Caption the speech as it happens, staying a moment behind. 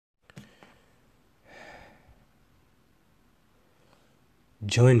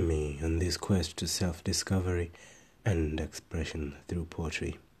Join me on this quest to self-discovery and expression through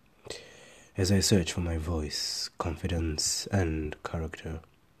poetry, as I search for my voice, confidence, and character.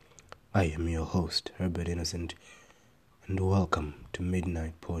 I am your host, Herbert Innocent, and welcome to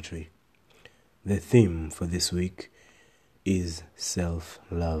Midnight Poetry. The theme for this week is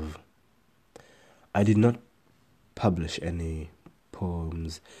self-love. I did not publish any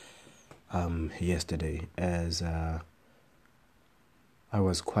poems yesterday, as I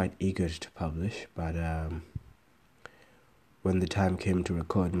was quite eager to publish, but when the time came to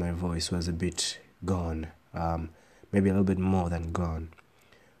record, my voice was a bit gone, maybe a little bit more than gone.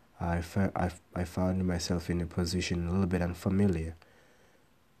 I found myself in a position a little bit unfamiliar,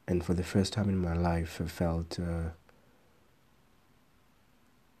 and for the first time in my life, I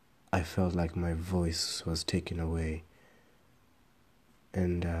felt like my voice was taken away,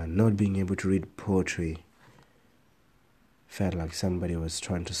 and not being able to read poetry felt like somebody was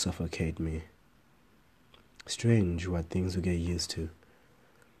trying to suffocate me. Strange what things we get used to.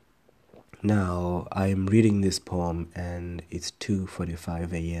 Now, I am reading this poem and it's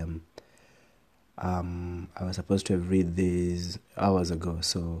 2:45 a.m. I was supposed to have read these hours ago,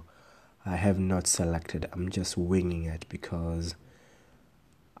 so I have not selected. I'm just winging it because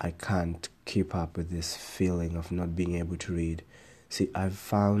I can't keep up with this feeling of not being able to read. See, I've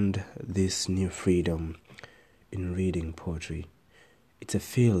found this new freedom in reading poetry. It's a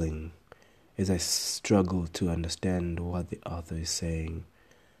feeling as I struggle to understand what the author is saying.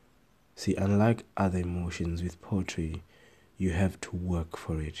 See, unlike other emotions with poetry, you have to work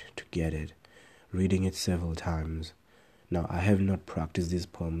for it to get it, reading it several times. Now, I have not practiced these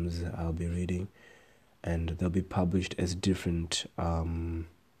poems I'll be reading, and they'll be published as different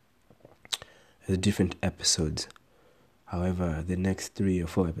episodes. However, the next 3 or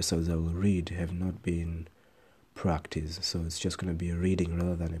 4 episodes I will read have not been practice, so it's just going to be a reading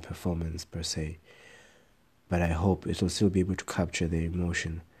rather than a performance per se, but I hope it will still be able to capture the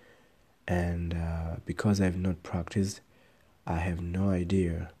emotion. And because I've not practiced, I have no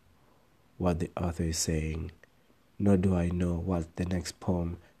idea what the author is saying, nor do I know what the next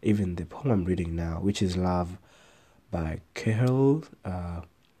poem, even the poem I'm reading now, which is Love by Kahlil,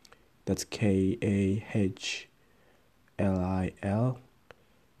 that's Kahlil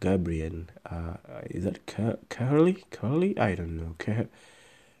Gabriel, is that Curly? I don't know.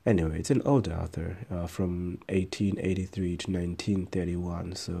 Anyway, it's an older author from 1883 to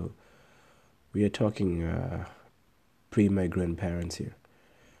 1931, so we are talking pre my grandparents here.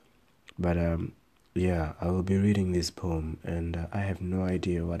 But yeah, I will be reading this poem, and I have no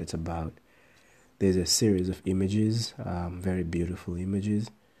idea what it's about. There's a series of images, very beautiful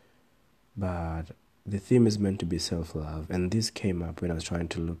images, but the theme is meant to be self-love, and this came up when I was trying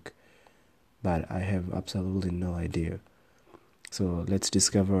to look, but I have absolutely no idea. So let's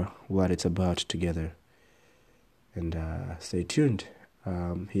discover what it's about together, and stay tuned.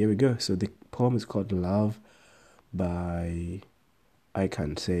 Here we go. So the poem is called Love by, I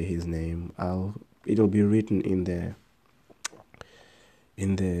can't say his name. It'll be written in the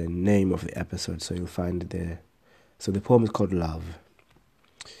name of the episode, so you'll find it there. So the poem is called Love.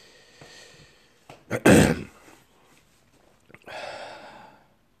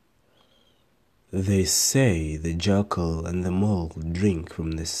 They say the jackal and the mole drink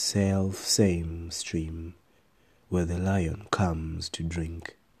from the self-same stream where the lion comes to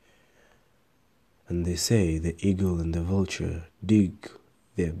drink. And they say the eagle and the vulture dig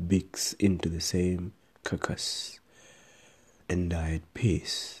their beaks into the same carcass and die at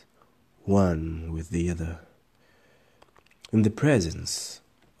peace, one with the other, in the presence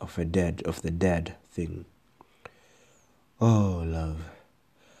of the dead thing. Oh, love,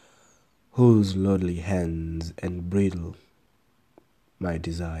 whose lordly hands embridled my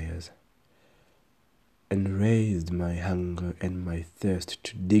desires, and raised my hunger and my thirst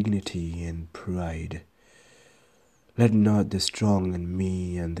to dignity and pride. Let not the strong and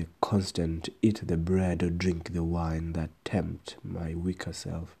me and the constant eat the bread or drink the wine that tempt my weaker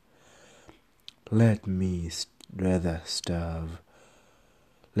self. Let me rather starve.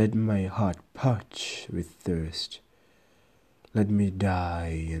 Let my heart parch with thirst. Let me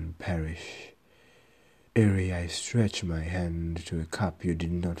die and perish, ere I stretch my hand to a cup you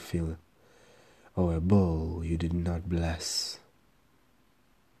did not fill, or a bowl you did not bless.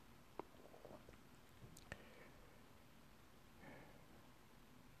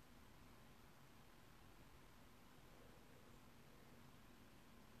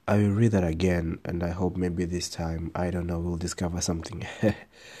 I will read that again, and I hope maybe this time, I don't know, we'll discover something.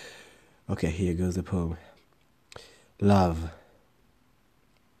 Okay, here goes the poem. Love.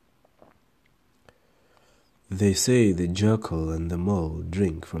 They say the jackal and the mole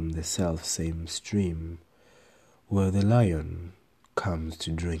drink from the self-same stream, where the lion comes to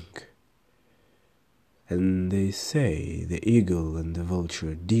drink. And they say the eagle and the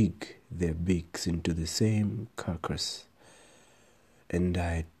vulture dig their beaks into the same carcass, and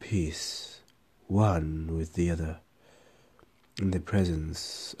die at peace, one with the other, in the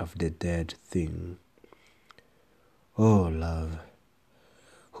presence of the dead thing. O love,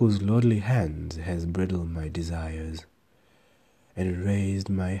 whose lordly hand has bridled my desires, and raised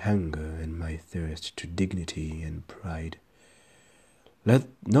my hunger and my thirst to dignity and pride, let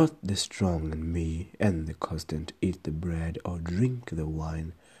not the strong in me and the constant eat the bread or drink the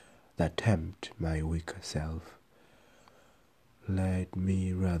wine that tempt my weaker self. Let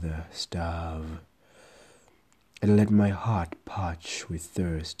me rather starve, and let my heart parch with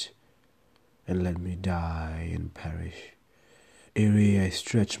thirst, and let me die and perish, ere I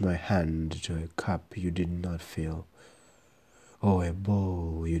stretch my hand to a cup you did not fill, or a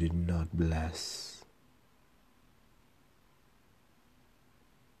bowl you did not bless.